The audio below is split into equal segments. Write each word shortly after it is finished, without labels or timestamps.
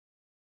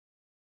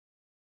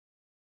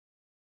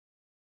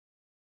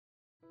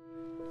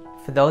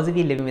For those of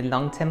you living with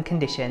long-term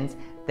conditions,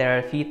 there are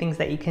a few things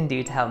that you can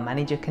do to help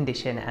manage your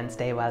condition and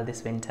stay well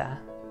this winter.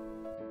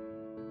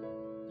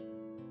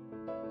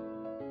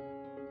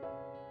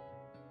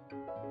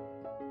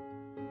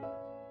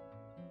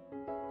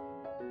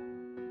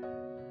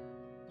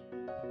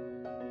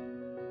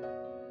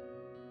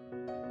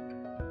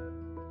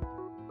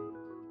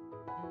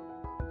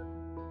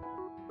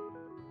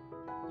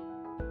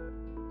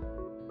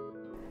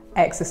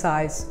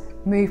 Exercise,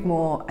 move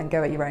more and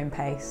go at your own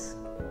pace.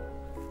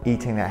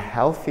 Eating a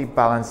healthy,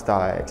 balanced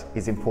diet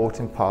is an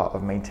important part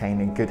of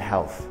maintaining good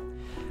health.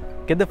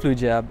 Get the flu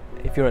jab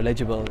if you're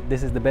eligible.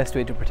 This is the best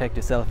way to protect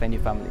yourself and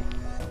your family.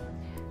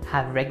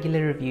 Have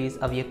regular reviews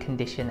of your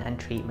condition and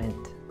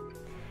treatment.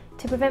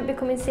 To prevent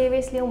becoming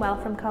seriously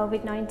unwell from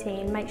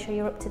COVID-19, make sure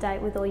you're up to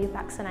date with all your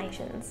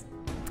vaccinations.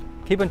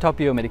 Keep on top of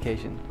your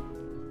medication.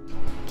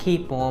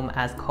 Keep warm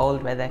as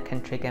cold weather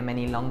can trigger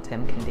many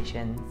long-term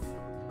conditions.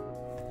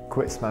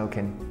 Quit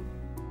smoking.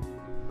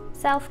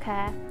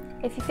 Self-care.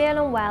 If you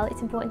feel unwell,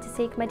 it's important to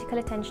seek medical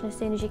attention as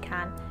soon as you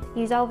can.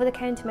 Use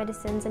over-the-counter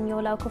medicines and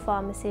your local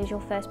pharmacy is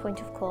your first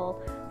point of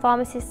call.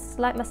 Pharmacists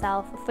like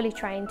myself are fully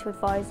trained to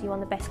advise you on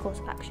the best course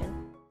of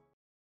action.